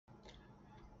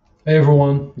Hey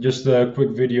everyone, just a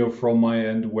quick video from my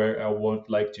end where I would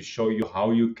like to show you how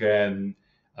you can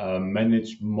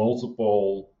manage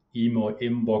multiple email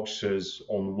inboxes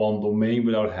on one domain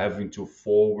without having to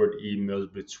forward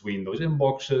emails between those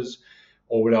inboxes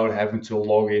or without having to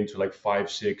log into like five,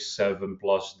 six, seven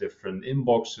plus different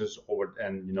inboxes or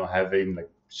and having like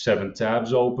seven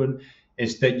tabs open.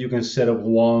 Instead, you can set up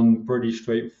one pretty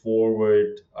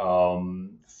straightforward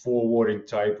forwarding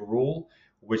type rule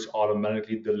which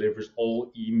automatically delivers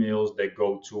all emails that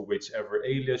go to whichever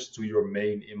alias to your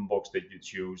main inbox that you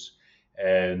choose.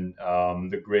 And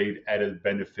the great added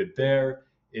benefit there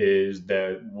is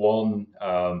that one,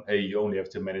 hey, you only have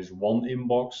to manage one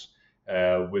inbox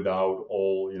without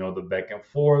all the back and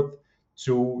forth.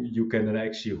 Two, you can then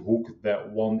actually hook that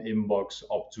one inbox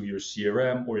up to your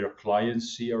CRM or your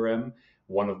client's CRM.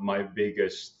 One of my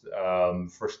biggest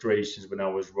frustrations when I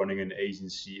was running an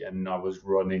agency and I was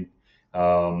running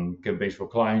campaigns for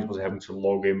clients was having to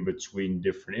log in between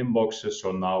different inboxes.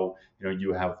 So now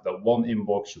you have that one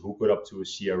inbox, you hook it up to a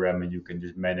CRM, and you can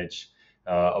just manage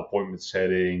appointment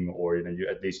setting, or you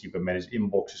at least you can manage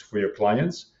inboxes for your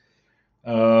clients.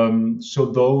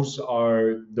 So those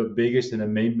are the biggest and the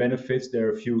main benefits. There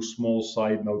are a few small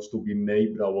side notes to be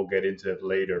made, but I will get into that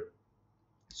later.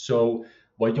 So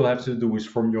what you'll have to do is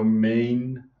from your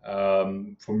main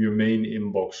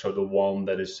inbox, so the one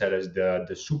that is set as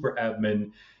the super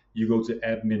admin, you go to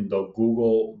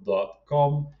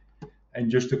admin.google.com. And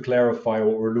just to clarify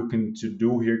what we're looking to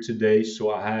do here today,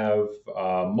 so I have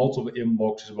multiple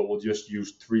inboxes, but we'll just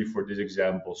use three for this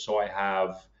example. So I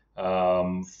have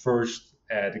first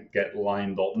at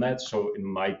getline.net. So in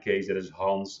my case, that is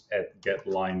Hans at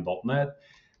getline.net.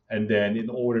 And then in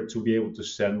order to be able to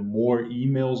send more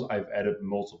emails, I've added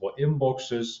multiple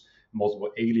inboxes,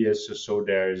 multiple aliases. So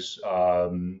there's,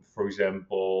 for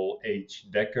example,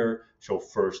 H. Decker, so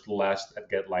first last at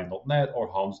getline.net, or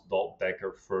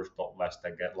Hans.Decker first.last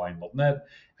at getline.net.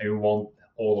 And we want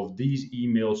all of these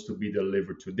emails to be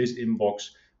delivered to this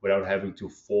inbox without having to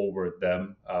forward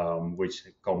them, which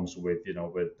comes with,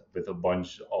 with a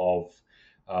bunch of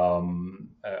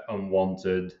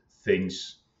unwanted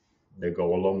things that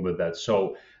go along with that.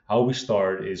 So how we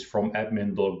start is from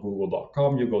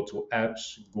admin.google.com. You go to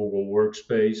apps, Google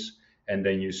Workspace, and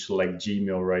then you select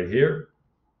Gmail right here.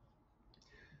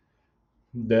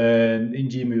 Then in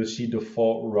Gmail, you see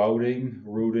default routing,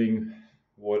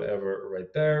 whatever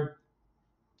right there.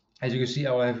 As you can see,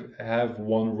 I have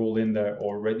one rule in there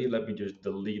already. Let me just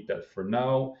delete that for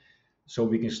now. So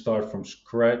we can start from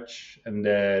scratch, and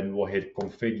then we'll hit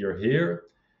configure here.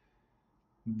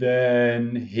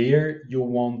 Then here you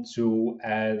want to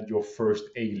add your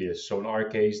first alias. So in our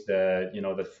case, that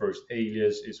first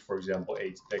alias is, for example,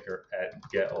 hdecker at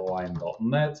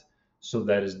getline.net. So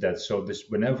that is that. So this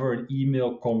whenever an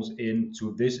email comes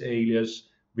into this alias,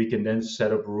 we can then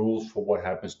set up rules for what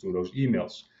happens to those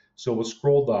emails. So we'll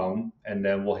scroll down and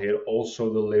then we'll hit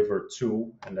also deliver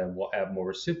to, and then we'll add more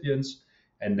recipients.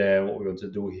 And then what we want to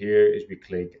do here is we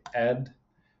click add,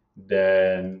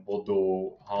 then we'll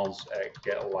do Hans at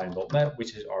getline.net,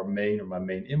 which is our main or my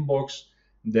main inbox.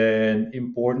 Then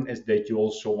important is that you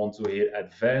also want to hit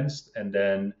advanced and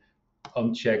then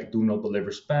uncheck do not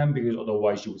deliver spam, because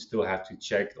otherwise you would still have to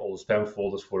check all the spam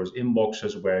folders for those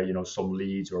inboxes where some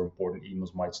leads or important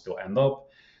emails might still end up.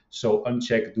 So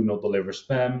uncheck do not deliver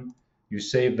spam. You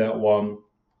save that one.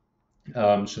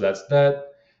 So that's that.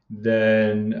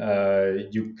 Then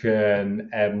you can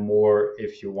add more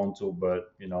if you want to,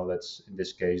 but that's in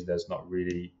this case that's not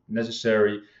really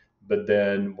necessary. But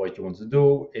then what you want to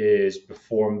do is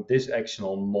perform this action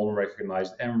on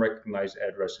non-recognized and recognized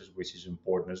addresses, which is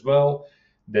important as well.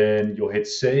 Then you'll hit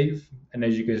save, and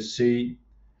as you can see,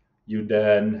 you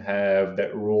then have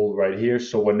that rule right here.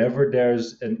 So whenever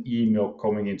there's an email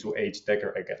coming into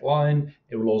hdecker at getline,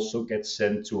 it will also get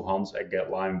sent to Hans at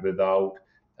getline without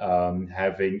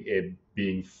having it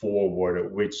being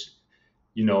forwarded, which,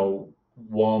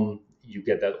 one, you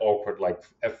get that awkward like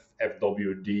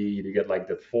FWD, you get like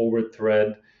that forward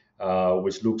thread,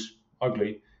 which looks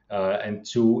ugly. And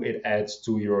two, it adds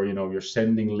to your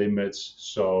sending limits.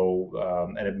 So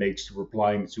and it makes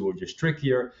replying to it just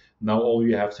trickier. Now all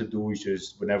you have to do is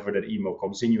just whenever that email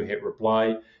comes in, you hit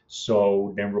reply.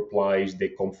 So then replies, they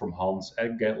come from Hans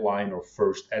at getline or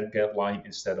first at getline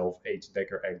instead of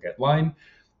hdecker at getline.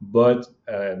 But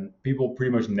people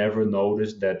pretty much never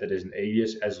notice that it is an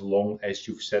alias as long as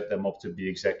you've set them up to be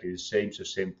exactly the same. So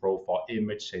same profile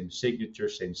image, same signature,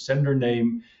 same sender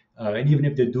name. And even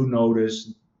if they do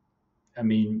notice, I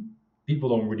mean, people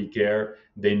don't really care.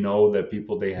 They know that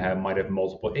people they have might have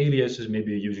multiple aliases. Maybe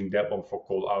you're using that one for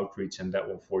cold outreach and that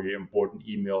one for your important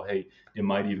email. Hey, they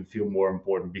might even feel more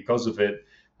important because of it.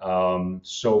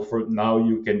 So for now,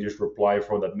 you can just reply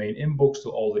from that main inbox to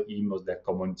all the emails that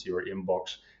come into your inbox.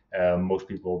 Most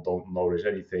people don't notice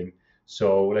anything. So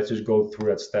let's just go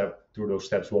through those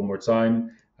steps one more time.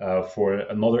 For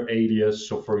another alias,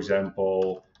 so for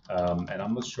example, and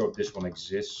I'm not sure if this one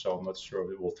exists, so I'm not sure if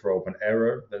it will throw up an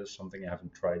error. That is something I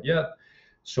haven't tried yet.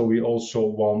 So we also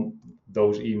want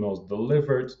those emails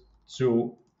delivered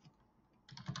to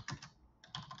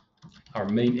our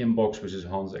main inbox, which is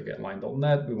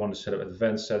hans@getline.net. We want to set up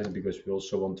advanced settings because we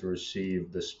also want to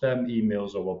receive the spam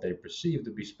emails or what they perceive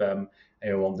to be spam. And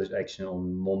we want this action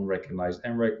on non-recognized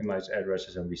and recognized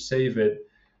addresses, and we save it.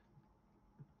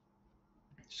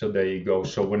 So there you go.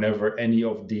 So whenever any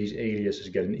of these aliases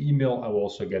get an email, I will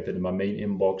also get it in my main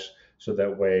inbox. So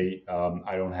that way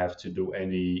I don't have to do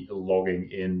any logging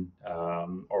in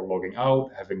or logging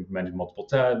out, having to manage multiple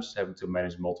tabs, having to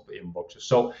manage multiple inboxes.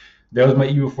 So that was my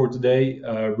email for today.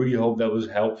 Really hope that was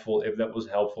helpful. If that was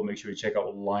helpful, make sure you check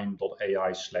out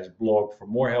line.ai/blog for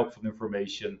more helpful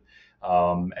information.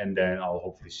 And then I'll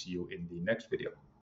hopefully see you in the next video.